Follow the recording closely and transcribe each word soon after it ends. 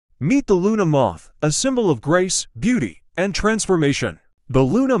Meet the Luna Moth, a symbol of grace, beauty, and transformation. The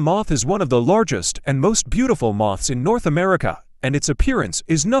Luna Moth is one of the largest and most beautiful moths in North America, and its appearance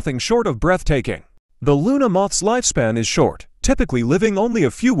is nothing short of breathtaking. The Luna Moth's lifespan is short, typically living only a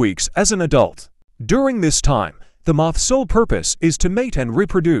few weeks as an adult. During this time, the moth's sole purpose is to mate and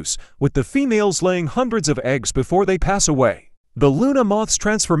reproduce, with the females laying hundreds of eggs before they pass away. The Luna Moth's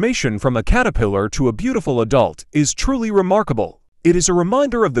transformation from a caterpillar to a beautiful adult is truly remarkable. It is a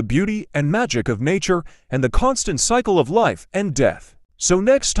reminder of the beauty and magic of nature and the constant cycle of life and death. So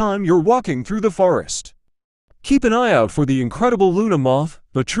next time you're walking through the forest, keep an eye out for the incredible Luna Moth,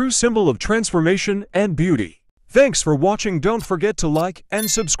 the true symbol of transformation and beauty. Thanks for watching. Don't forget to like and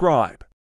subscribe.